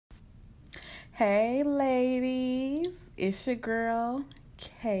Hey, ladies, it's your girl,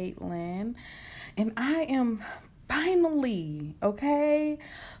 Kaitlin, and I am finally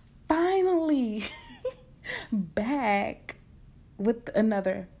back with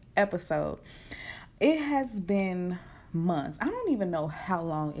another episode. It has been months. I don't even know how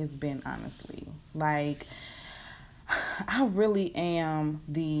long it's been, honestly. I really am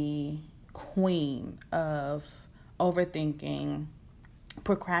the queen of overthinking,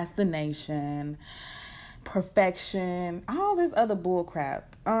 procrastination, perfection, all this other bull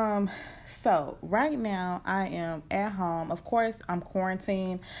crap. So right now I am at home. Of course, I'm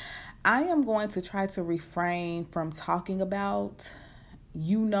quarantined. I am going to try to refrain from talking about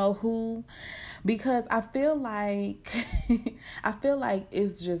you know who, because I feel like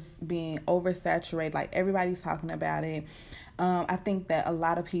it's just being oversaturated. Like, everybody's talking about it. I think that a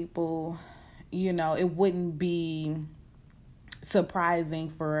lot of people, it wouldn't be surprising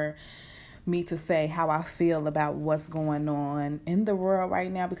for me to say how I feel about what's going on in the world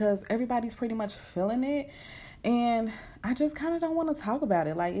right now, because everybody's pretty much feeling it, and I just kind of don't want to talk about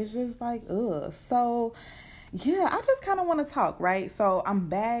it. Like, it's just like, ugh. So yeah, I just kind of want to talk, right? So I'm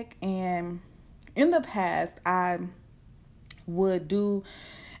back, and in the past I would do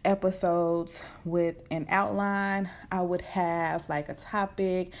episodes with an outline. I would have like a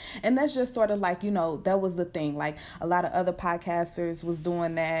topic, and that's just sort of like, that was the thing. Like, a lot of other podcasters was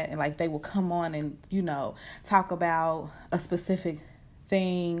doing that, and like they would come on and talk about a specific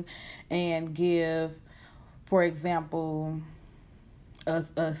thing and give, for example, a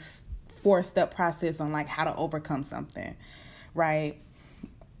 4-step process on like how to overcome something, right?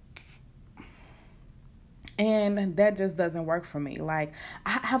 And that just doesn't work for me. Like,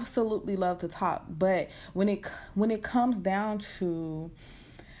 I absolutely love to talk, but when it comes down to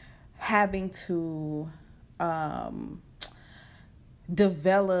having to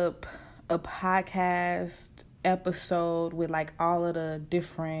develop a podcast episode with like all of the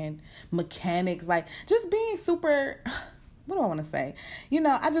different mechanics, like just being super, what do I want to say?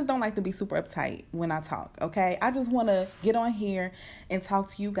 I just don't like to be super uptight when I talk, okay? I just want to get on here and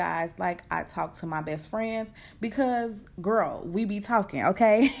talk to you guys like I talk to my best friends, because, girl, we be talking,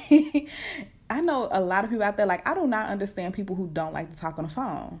 okay? I know a lot of people out there, like, I do not understand people who don't like to talk on the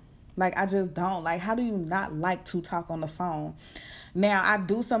phone. Like, I just don't. Like, how do you not like to talk on the phone? Now, I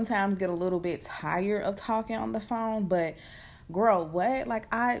do sometimes get a little bit tired of talking on the phone, but, girl, what?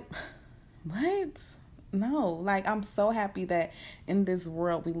 What? No, like, I'm so happy that in this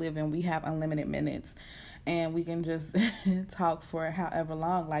world we live in, we have unlimited minutes and we can just talk for however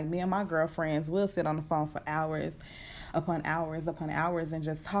long. Like, me and my girlfriends will sit on the phone for hours upon hours upon hours and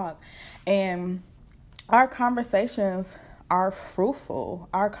just talk. And our conversations are fruitful.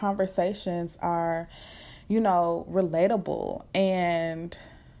 Our conversations are, relatable. And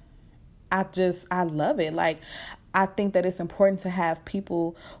I love it. Like, I think that it's important to have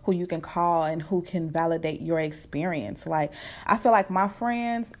people who you can call and who can validate your experience. Like, I feel like my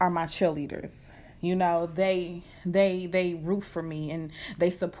friends are my cheerleaders. They root for me and they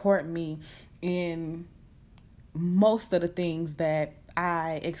support me in most of the things that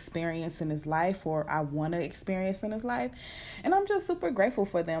I experience in this life, or I want to experience in this life. And I'm just super grateful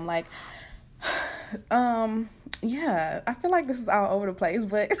for them. Like, yeah, I feel like this is all over the place,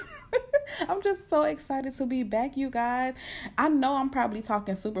 but I'm just so excited to be back, you guys. I know I'm probably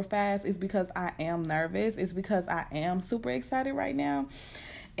talking super fast. It's because I am nervous. It's because I am super excited right now.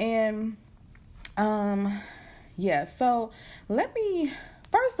 And, yeah, so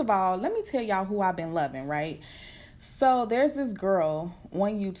first of all, let me tell y'all who I've been loving, right? So there's this girl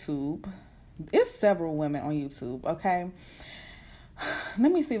on YouTube. It's several women on YouTube, okay?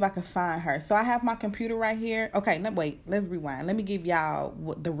 Let me see if I can find her. So I have my computer right here. Okay, wait, let's rewind. Let me give y'all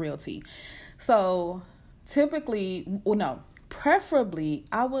the real tea. So preferably,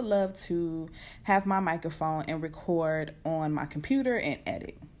 I would love to have my microphone and record on my computer and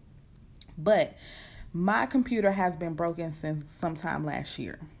edit. But my computer has been broken since sometime last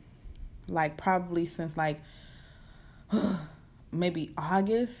year. Like, probably since maybe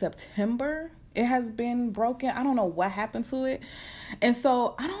August, September. It has been broken. I don't know what happened to it. And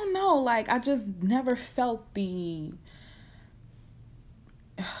so, I don't know. Like, I just never felt the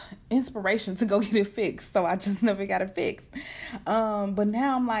inspiration to go get it fixed. So, I just never got it fixed. But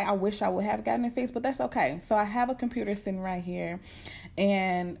now I'm like, I wish I would have gotten it fixed. But that's okay. So, I have a computer sitting right here.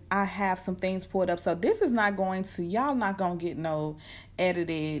 And I have some things pulled up. So, this is not y'all not going to get no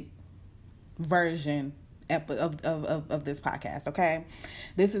edited version of this podcast, okay?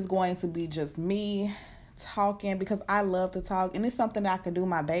 This is going to be just me talking because I love to talk, and it's something that I can do.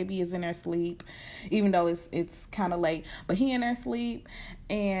 My baby is in her sleep, even though it's kind of late, but he in her sleep,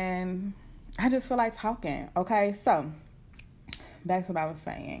 and I just feel like talking. Okay, so back to what I was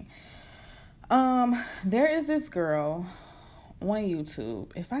saying. There is this girl on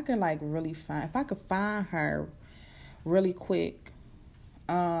YouTube. If I could find her really quick,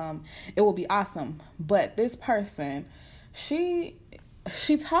 it would be awesome. But this person, she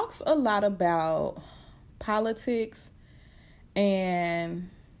talks a lot about politics and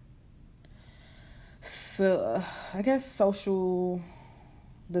so I guess the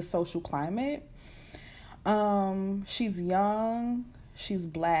social climate. She's young, she's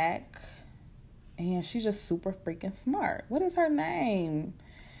black, and she's just super freaking smart. What is her name?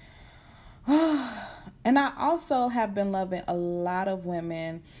 And I also have been loving a lot of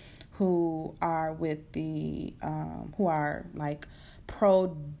women who are with who are like pro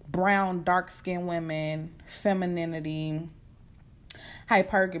brown, dark skinned women, femininity,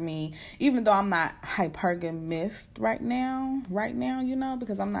 hypergamy, even though I'm not hypergamist right now,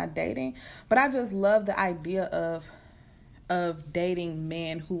 because I'm not dating. But I just love the idea of dating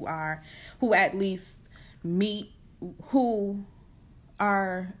men who at least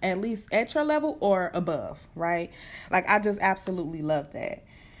are at least at your level or above, right? Like, I just absolutely love that.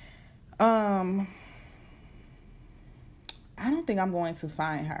 I don't think I'm going to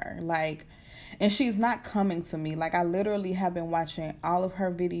find her. Like, and she's not coming to me. Like, I literally have been watching all of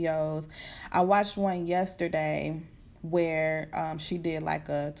her videos. I watched one yesterday where she did like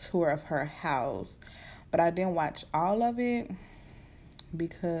a tour of her house, but I didn't watch all of it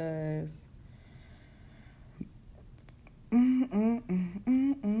because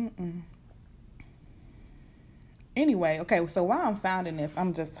Anyway, okay, so while I'm finding this,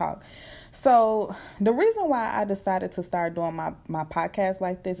 I'm just talking. So the reason why I decided to start doing my podcast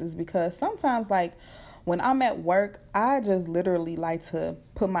like this is because sometimes, like, when I'm at work, I just literally like to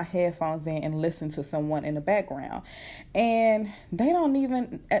put my headphones in and listen to someone in the background. And they don't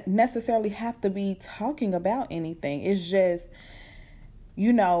even necessarily have to be talking about anything. It's just,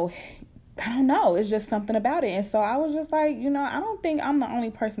 I don't know. It's just something about it. And so I was just like, I don't think I'm the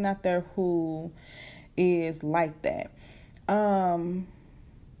only person out there who is like that.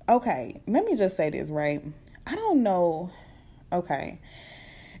 Okay, let me just say this, right? I don't know. Okay.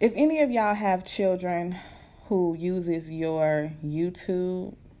 If any of y'all have children who uses your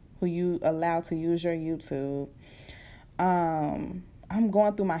YouTube, who you allow to use your YouTube, I'm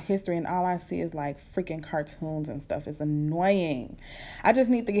going through my history and all I see is like freaking cartoons and stuff. It's annoying. I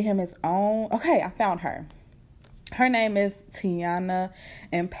just need to get him his own. Okay, I found her. Her name is Tiana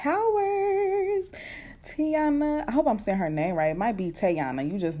Empowers. Tiana, I hope I'm saying her name right. It might be Tayana.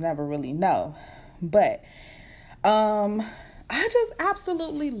 You just never really know. But I just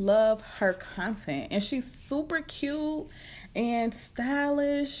absolutely love her content. And she's super cute and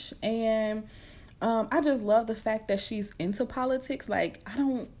stylish. And I just love the fact that she's into politics. Like,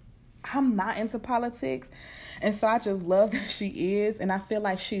 I'm not into politics. And so I just love that she is. And I feel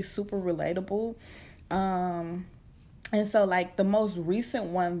like she's super relatable. And so, like, the most recent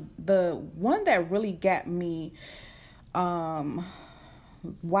one, the one that really got me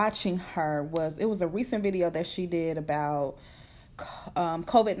watching her it was a recent video that she did about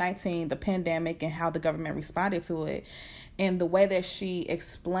COVID-19, the pandemic, and how the government responded to it. And the way that she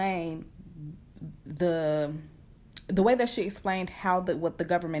explained what the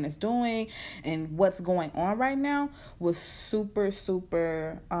government is doing and what's going on right now was super,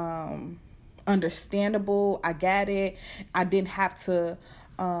 super understandable. I got it. I didn't have to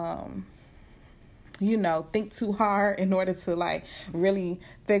think too hard in order to like really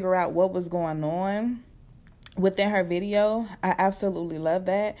figure out what was going on within her video. I absolutely love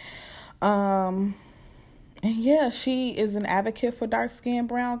that. And yeah, she is an advocate for dark-skinned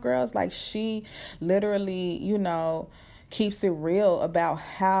brown girls. Like, she literally, keeps it real about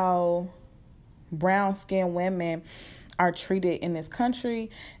how brown-skinned women are treated in this country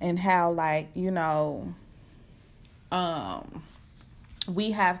and how, like, we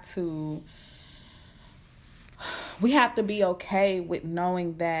have to be okay with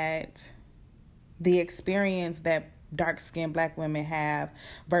knowing that the experience that dark-skinned black women have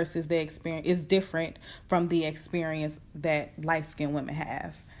versus the experience is different from the experience that light-skinned women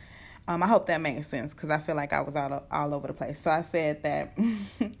have. I hope that makes sense because I feel like I was all over the place. So I said that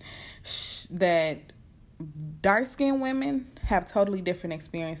that dark-skinned women have totally different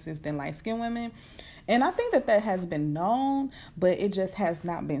experiences than light-skinned women. And I think that has been known, but it just has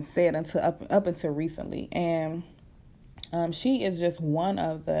not been said until up until recently. And she is just one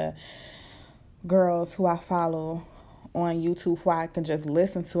of the girls who I follow on YouTube who I can just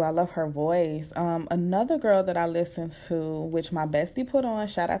listen to. I love her voice. Another girl that I listen to, which my bestie put on,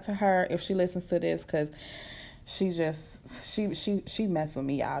 shout out to her if she listens to this, because She messed with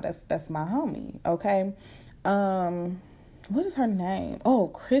me, y'all. That's my homie. Okay. What is her name? Oh,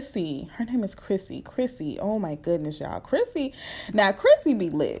 Chrissy. Her name is Chrissy. Chrissy. Oh my goodness, y'all. Chrissy. Now Chrissy be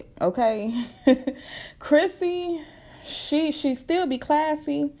lit. Okay. Chrissy, she still be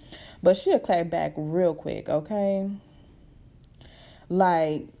classy, but she'll clap back real quick. Okay.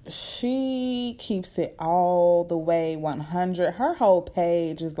 Like, she keeps it all the way 100. Her whole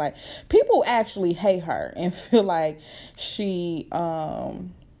page is like, people actually hate her and feel like she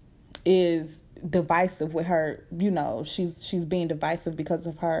is divisive with her. You know, she's being divisive because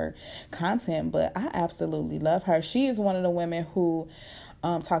of her content, but I absolutely love her. She is one of the women who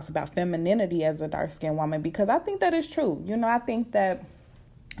talks about femininity as a dark-skinned woman, because I think that is true. You know, I think that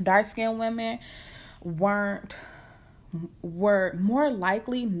dark-skinned women were more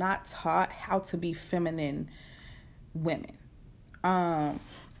likely not taught how to be feminine women.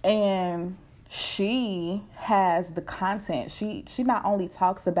 And she has the content. She not only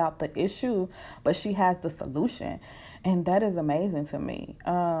talks about the issue, but she has the solution. And that is amazing to me.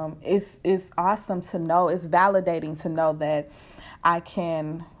 It's awesome to know. It's validating to know that I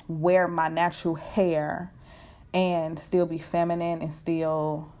can wear my natural hair and still be feminine and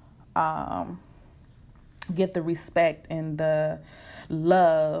still get the respect and the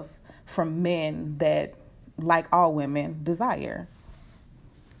love from men that, like all women, desire.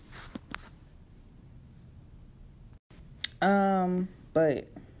 But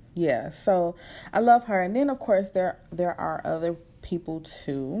yeah, so I love her. And then of course there are other people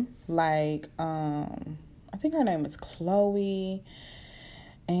too. Like I think her name is Chloe,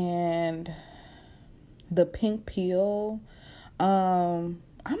 and the Pink Pill.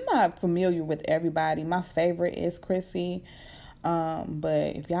 I'm not familiar with everybody. My favorite is Chrissy.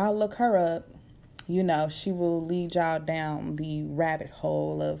 But if y'all look her up, you know, she will lead y'all down the rabbit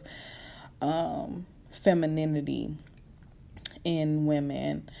hole of femininity in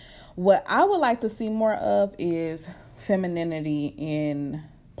women. What I would like to see more of is femininity in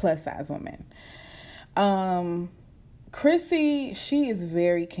plus size women. Chrissy, she is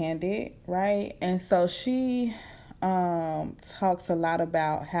very candid, right? And so she talks a lot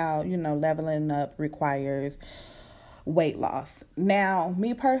about how, you know, leveling up requires weight loss. Now,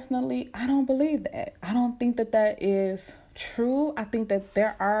 me personally, I don't believe that. I don't think that that is true. I think that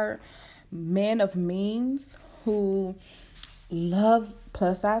there are men of means who love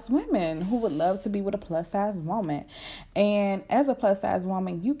plus size women, who would love to be with a plus size woman. And as a plus size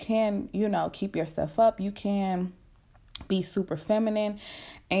woman, you can, you know, keep yourself up. You can be super feminine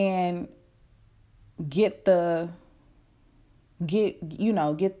and get the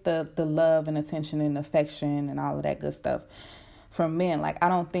love and attention and affection and all of that good stuff from men. Like, I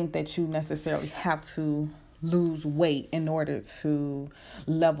don't think that you necessarily have to lose weight in order to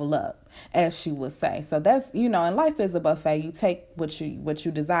level up, as she would say. So that's, you know, and life is a buffet. You take what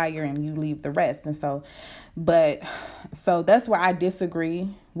you desire and you leave the rest. And so that's where I disagree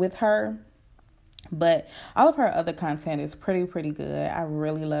with her. But all of her other content is pretty good. I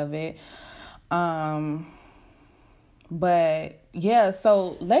really love it. But yeah,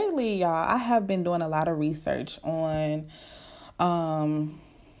 so lately, y'all, I have been doing a lot of research on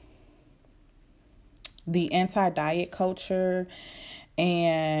the anti-diet culture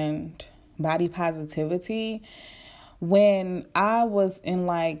and body positivity. When I was in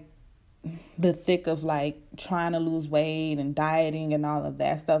like the thick of like trying to lose weight and dieting and all of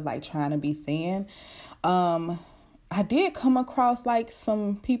that stuff, like trying to be thin, I did come across like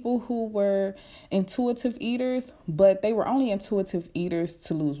some people who were intuitive eaters, but they were only intuitive eaters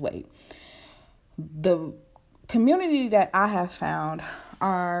to lose weight. The community that I have found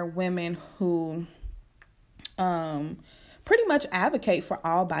are women who pretty much advocate for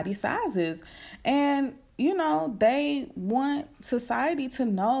all body sizes. And, you know, they want society to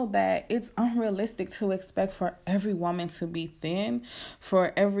know that it's unrealistic to expect for every woman to be thin,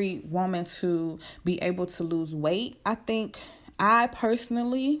 for every woman to be able to lose weight. I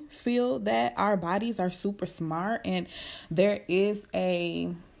personally feel that our bodies are super smart, and there is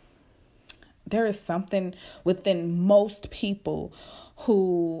something within most people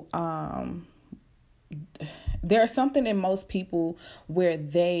who, there's something in most people where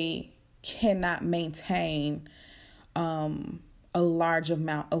they cannot maintain a large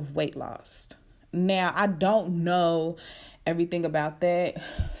amount of weight loss. Now, I don't know everything about that,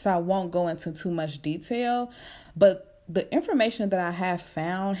 so I won't go into too much detail, but the information that I have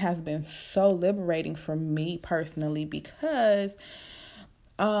found has been so liberating for me personally, because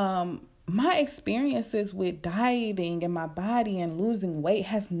my experiences with dieting and my body and losing weight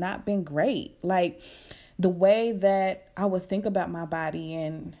has not been great. Like, the way that I would think about my body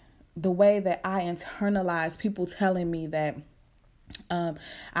and the way that I internalize people telling me that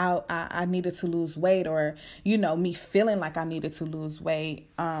I needed to lose weight, or, me feeling like I needed to lose weight.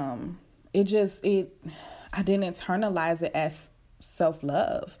 I didn't internalize it as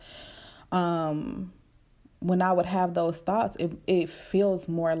self-love. When I would have those thoughts, it feels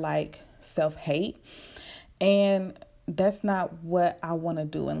more like self-hate. And that's not what I want to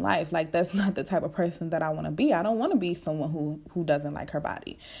do in life. Like, that's not the type of person that I want to be. I don't want to be someone who doesn't like her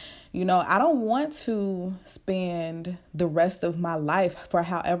body. I don't want to spend the rest of my life, for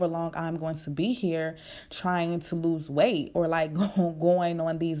however long I'm going to be here, trying to lose weight, or like going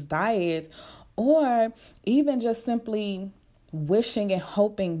on these diets, or even just simply wishing and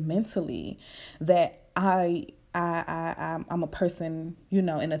hoping mentally that I'm a person,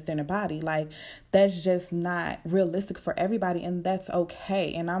 in a thinner body. Like, that's just not realistic for everybody, and that's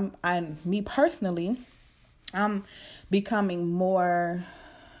okay. And me personally, I'm becoming more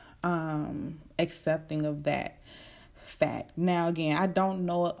accepting of that fact. Now, again, I don't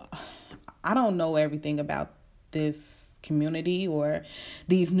know everything about this community or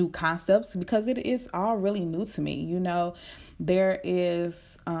these new concepts, because it is all really new to me. There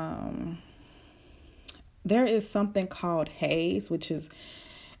is something called HAES, which is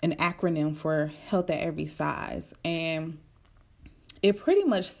an acronym for Health at Every Size. And it pretty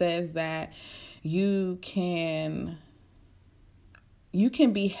much says that you can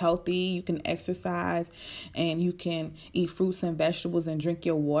be healthy, you can exercise, and you can eat fruits and vegetables and drink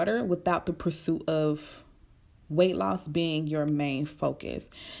your water without the pursuit of weight loss being your main focus.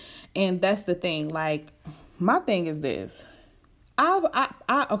 And that's the thing. Like, my thing is this.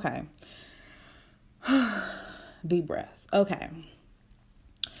 Okay. Deep breath. Okay.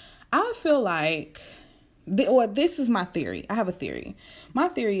 I feel like, this is my theory. I have a theory. My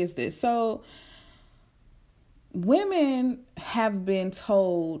theory is this. So, women have been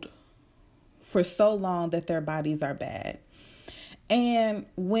told for so long that their bodies are bad. And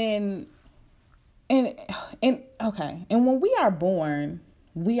when we are born,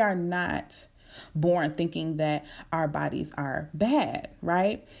 we are not born thinking that our bodies are bad,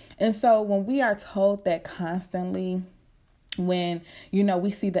 right? And so when we are told that constantly, when,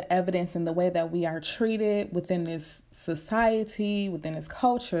 we see the evidence in the way that we are treated within this society, within this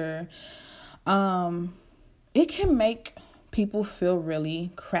culture, it can make people feel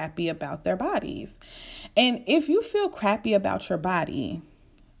really crappy about their bodies. And if you feel crappy about your body,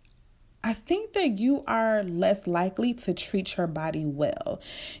 I think that you are less likely to treat your body well.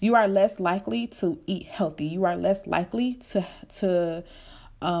 You are less likely to eat healthy. You are less likely to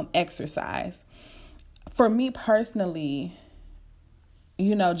exercise. For me personally,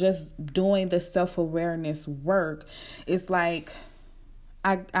 just doing the self-awareness work, it's like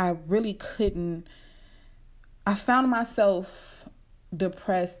I really couldn't. I found myself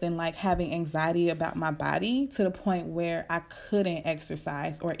depressed and like having anxiety about my body to the point where I couldn't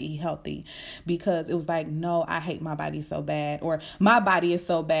exercise or eat healthy, because it was like, no, I hate my body so bad, or my body is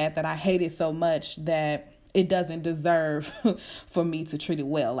so bad that I hate it so much that it doesn't deserve for me to treat it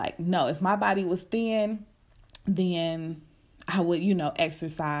well. Like, no, if my body was thin, then I would,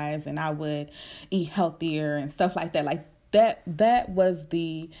 exercise, and I would eat healthier and stuff like that. Like that was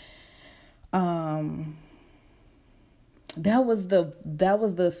the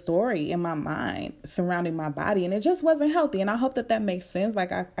story in my mind surrounding my body, and it just wasn't healthy. And I hope that makes sense.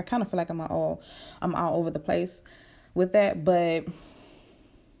 Like, I kind of feel like I'm all over the place with that, but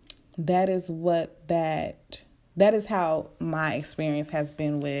that is how my experience has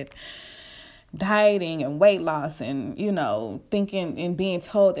been with dieting and weight loss, and, thinking and being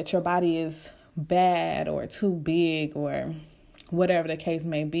told that your body is bad or too big or whatever the case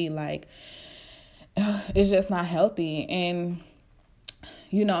may be. Like, it's just not healthy. And,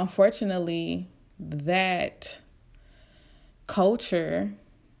 unfortunately, that culture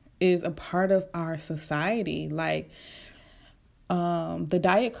is a part of our society. Like, the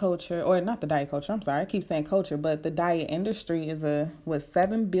diet culture, or not the diet culture, I'm sorry, I keep saying culture, but the diet industry is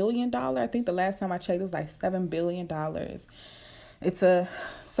 $7 billion. I think the last time I checked, it was like $7 billion. It's a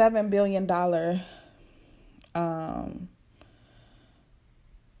 $7 billion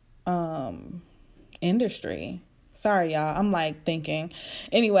industry. Sorry, y'all. I'm like thinking.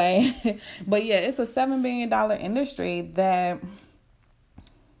 Anyway, but yeah, it's a $7 billion industry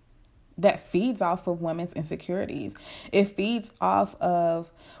that feeds off of women's insecurities. It feeds off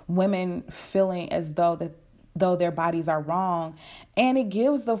of women feeling as though their bodies are wrong. And it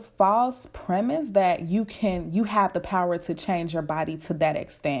gives the false premise that you have the power to change your body to that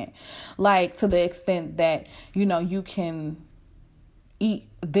extent. Like, to the extent that, you can eat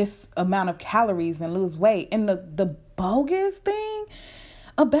this amount of calories and lose weight. And the bogus thing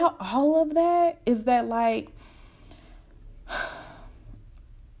about all of that is that, like,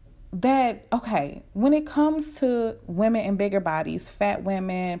 that, okay, when it comes to women in bigger bodies, fat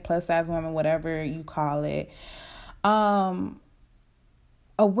women, plus size women, whatever you call it, when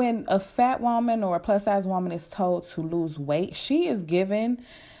a fat woman or a plus size woman is told to lose weight, she is given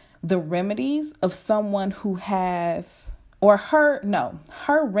the remedies of someone who has, or her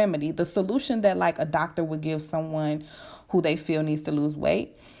remedy, the solution that like a doctor would give someone who they feel needs to lose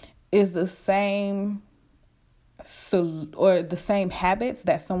weight, is the same or the same habits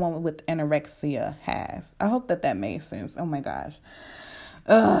that someone with anorexia has. I hope that made sense. Oh my gosh.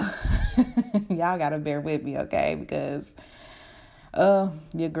 Y'all gotta bear with me, okay? Because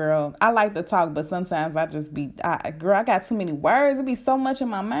your girl, I like to talk, but sometimes I just I got too many words. It be so much in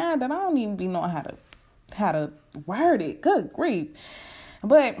my mind that I don't even be knowing how to word it. Good grief.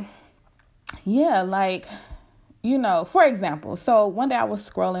 But yeah, like, you know, for example, so one day I was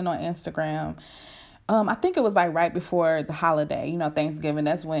scrolling on Instagram. I think it was like right before the holiday, you know, Thanksgiving.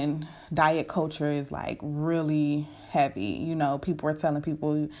 That's when diet culture is like really heavy. You know, people are telling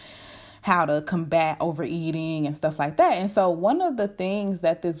people how to combat overeating and stuff like that. And so one of the things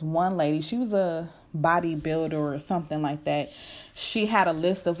that this one lady, she was a bodybuilder or something like that, she had a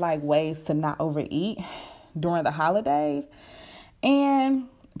list of like ways to not overeat during the holidays. And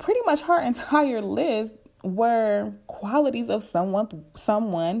pretty much her entire list were qualities of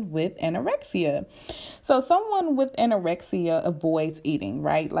someone with anorexia. So someone with anorexia avoids eating,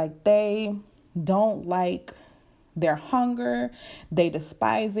 right? Like they don't like their hunger, they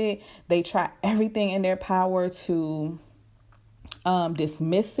despise it, they try everything in their power to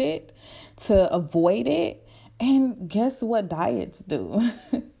dismiss it, to avoid it. And guess what diets do?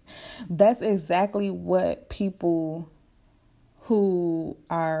 That's exactly what people who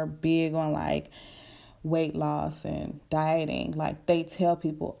are big on like weight loss and dieting, like they tell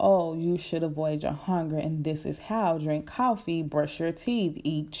people, oh, you should avoid your hunger, and this is how: drink coffee, brush your teeth,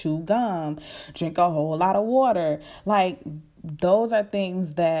 chew gum, drink a whole lot of water. Like those are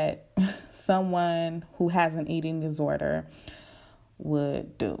things that someone who has an eating disorder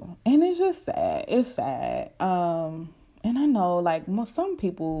would do. And it's just sad. It's sad. And I know like some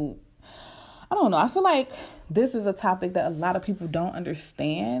people, I don't know, I feel like this is a topic that a lot of people don't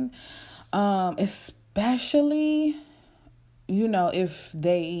understand, especially, you know, if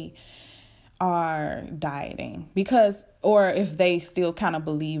they are dieting, or if they still kind of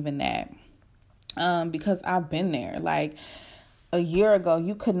believe in that. Because I've been there. Like a year ago,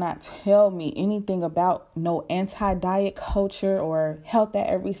 you could not tell me anything about no anti-diet culture or health at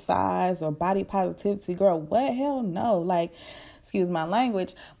every size or body positivity. Girl, what? Hell no. Like, excuse my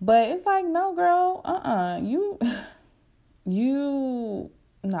language, but it's like, no, girl,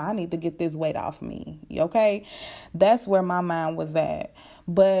 no, I need to get this weight off me. Okay. That's where my mind was at.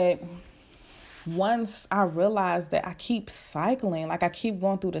 But once I realized that I keep cycling, like I keep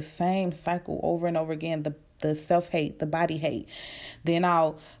going through the same cycle over and over again, the self-hate, the body hate, then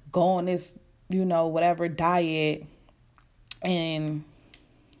I'll go on this, you know, whatever diet, and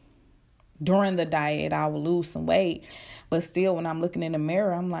during the diet, I will lose some weight. But still, when I'm looking in the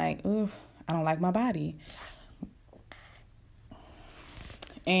mirror, I'm like, oof, I don't like my body.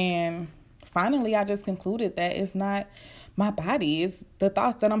 And finally, I just concluded that it's not my body. It's the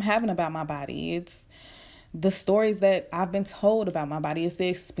thoughts that I'm having about my body. It's the stories that I've been told about my body. It's the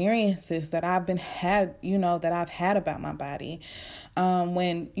experiences that I've had about my body.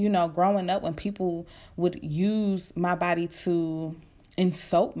 When, you know, growing up, when people would use my body to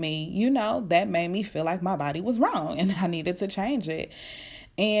insult me, you know, that made me feel like my body was wrong and I needed to change it.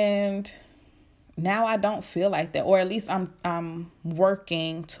 And now I don't feel like that, or at least I'm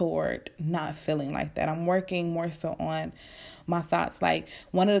working toward not feeling like that. I'm working more so on my thoughts. Like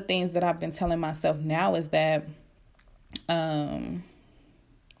one of the things that I've been telling myself now is that,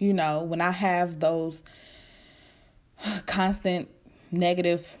 you know, when I have those constant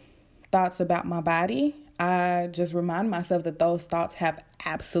negative thoughts about my body, I just remind myself that those thoughts have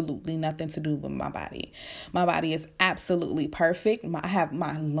absolutely nothing to do with my body. My body is absolutely perfect.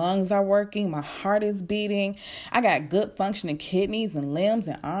 My lungs are working. My heart is beating. I got good functioning kidneys and limbs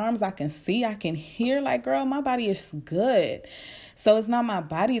and arms. I can see, I can hear. Like, girl, my body is good. So it's not my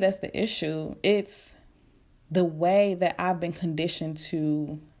body that's the issue. It's the way that I've been conditioned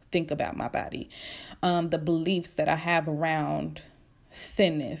to think about my body. The beliefs that I have around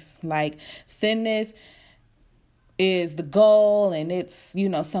thinness. Like thinness is the goal, and it's, you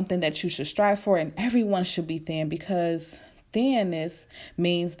know, something that you should strive for, and everyone should be thin, because thinness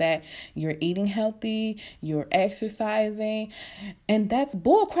means that you're eating healthy, you're exercising, and that's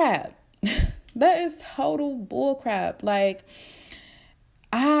bullcrap. That is total bullcrap. Like,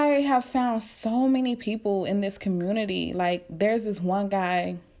 I have found so many people in this community. Like, there's this one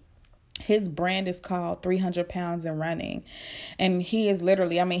guy, his brand is called 300 pounds and running. And he is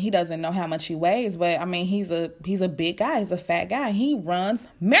literally, I mean, he doesn't know how much he weighs, but I mean, he's a big guy. He's a fat guy. He runs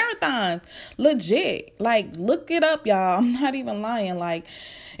marathons. Legit. Like, look it up, y'all. I'm not even lying. Like,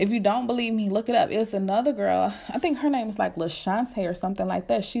 if you don't believe me, look it up. It's another girl. I think her name is like LaShante or something like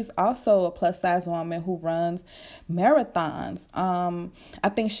that. She's also a plus size woman who runs marathons. I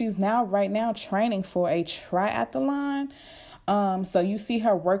think she's right now training for a triathlon. So you see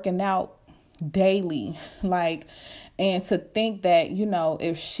her working out daily, like, and to think that, you know,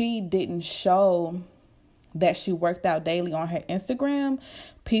 if she didn't show that she worked out daily on her Instagram,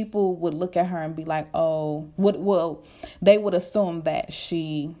 people would look at her and be like, they would assume that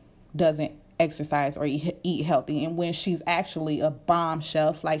she doesn't exercise or eat healthy. And when she's actually a bomb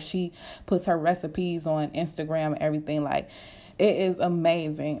chef, like, she puts her recipes on Instagram and everything. Like, it is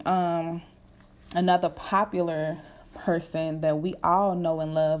amazing. Another popular person that we all know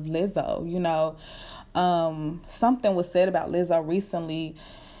and love, Lizzo. You know, something was said about Lizzo recently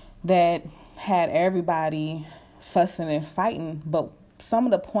that had everybody fussing and fighting, but some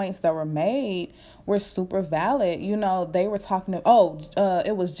of the points that were made were super valid. You know, they were talking it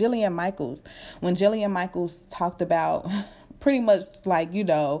was Jillian Michaels. When Jillian Michaels talked about pretty much, like, you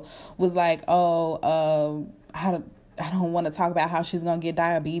know, was like, I don't want to talk about how she's going to get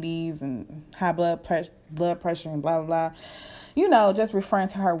diabetes and high blood pressure and blah, blah, blah. You know, just referring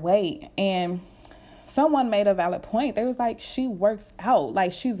to her weight. And someone made a valid point. They was like, she works out.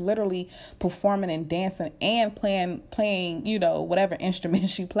 Like, she's literally performing and dancing and playing, you know, whatever instrument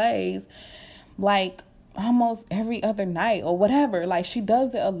she plays, like, almost every other night or whatever. Like, she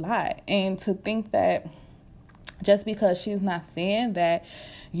does it a lot. And to think that just because she's not thin, that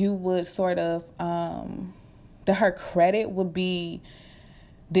you would sort of, that her credit would be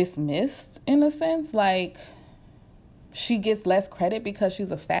dismissed in a sense, like, she gets less credit because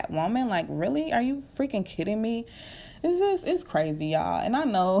she's a fat woman. Like, really? Are you freaking kidding me? It's crazy, y'all. And I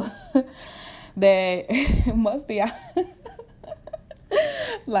know that most of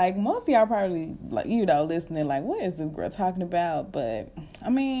y'all probably, like, you know, listening, like, what is this girl talking about? But I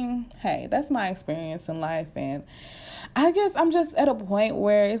mean, hey, that's my experience in life. And I guess I'm just at a point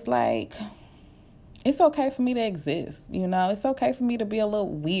where it's like, it's okay for me to exist, you know? It's okay for me to be a little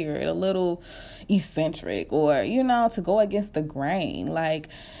weird, a little eccentric, or, you know, to go against the grain. Like,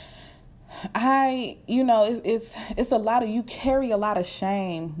 you know, it's a lot of, you carry a lot of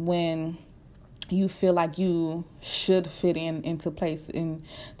shame when you feel like you should fit into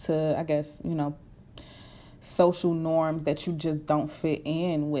I guess, you know, social norms that you just don't fit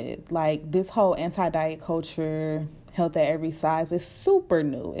in with. Like, this whole anti-diet culture, health at every size, is super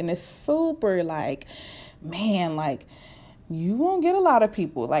new, and it's super, like, man, like, you won't get a lot of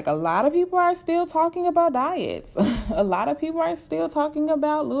people. Like, a lot of people are still talking about diets. A lot of people are still talking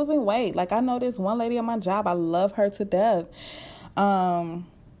about losing weight. Like, I know this one lady at my job, I love her to death.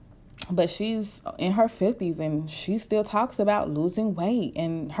 But she's in her 50s and she still talks about losing weight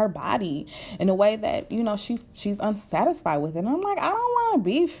and her body in a way that, you know, she's unsatisfied with it. And I'm like, I don't want to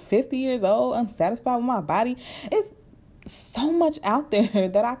be 50 years old unsatisfied with my body. It's so much out there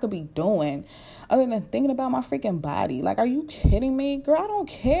that I could be doing other than thinking about my freaking body. Like, are you kidding me? Girl, I don't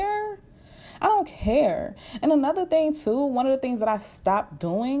care. I don't care. And another thing too, one of the things that I stopped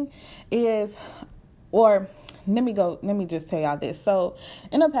doing is, let me just tell y'all this. So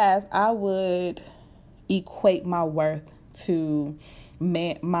in the past, I would equate my worth to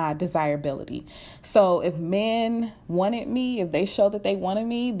my desirability. So if men wanted me, if they showed that they wanted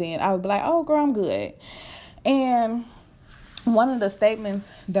me, then I would be like, oh, girl, I'm good. And one of the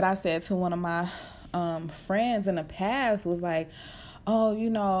statements that I said to one of my friends in the past was like, oh, you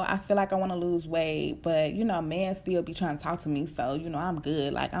know, I feel like I want to lose weight, but, you know, men still be trying to talk to me, so, you know, I'm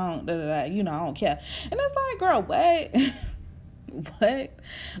good. Like, I don't, you know, I don't care. And it's like, girl, what? What?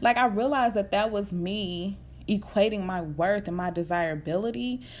 Like, I realized that was me equating my worth and my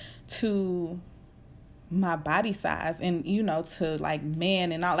desirability to my body size and, you know, to, like,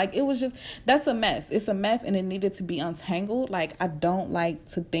 men and all. Like, it was just, that's a mess. It's a mess, and it needed to be untangled. Like, I don't like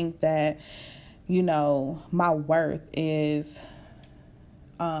to think that, you know, my worth is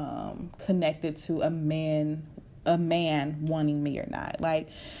connected to a man wanting me or not. Like,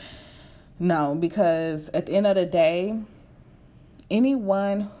 no, because at the end of the day,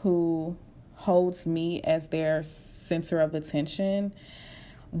 anyone who holds me as their center of attention,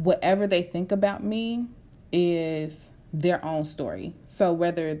 whatever they think about me is their own story. So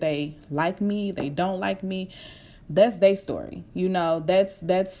whether they like me, they don't like me, that's their story. You know, that's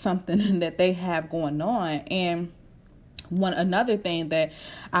something that they have going on. And Another thing that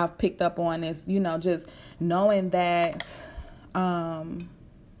I've picked up on is, just knowing that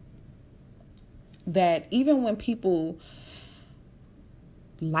that even when people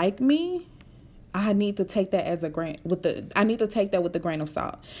like me, I need to take that with a grain of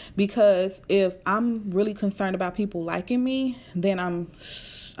salt, because if I'm really concerned about people liking me, then I'm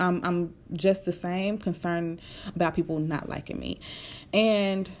just the same concerned about people not liking me.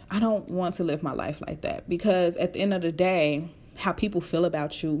 And I don't want to live my life like that, because at the end of the day, how people feel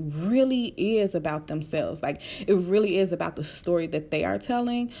about you really is about themselves. Like, it really is about the story that they are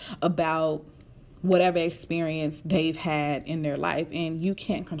telling about whatever experience they've had in their life, and you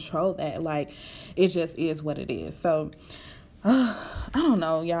can't control that. Like, it just is what it is. So I don't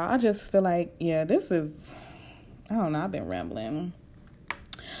know, y'all. I just feel like, I don't know, I've been rambling,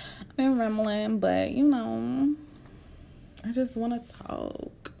 but I just want to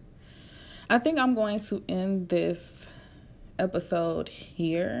talk. I think I'm going to end this episode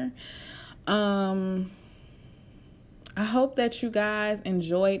here. I hope that you guys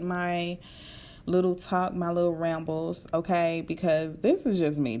enjoyed my little talk, my little rambles, okay? Because this is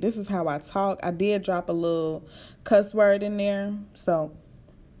just me. This is how I talk. I did drop a little cuss word in there, so,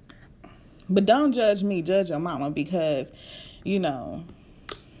 but don't judge me, judge your mama, because that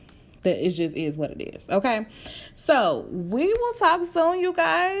it just is what it is, okay? So we will talk soon, you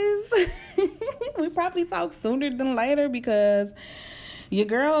guys. We probably talk sooner than later, because your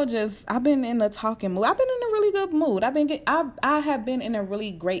girl I've been in a talking mood. I've been in a really good mood. I have been in a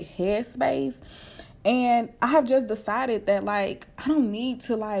really great headspace, and I have just decided that, like, I don't need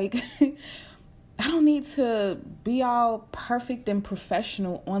to be all perfect and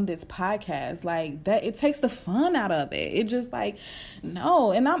professional on this podcast. Like, that, it takes the fun out of it. It just, like,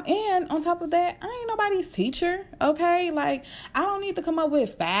 no. And on top of that, I ain't nobody's teacher, okay? Like, I don't need to come up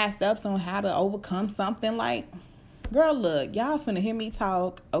with fast steps on how to overcome something. Like, girl, look, y'all finna hear me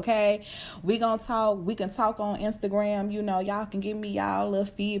talk, okay? We gonna talk. We can talk on Instagram. Y'all can give me y'all little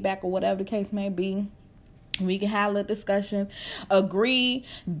feedback or whatever the case may be. We can have a little discussion, agree,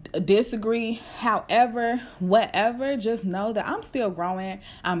 disagree, however, whatever. Just know that I'm still growing.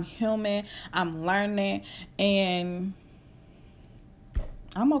 I'm human. I'm learning, and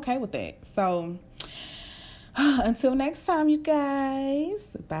I'm okay with that. So until next time, you guys,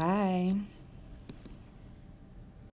 bye.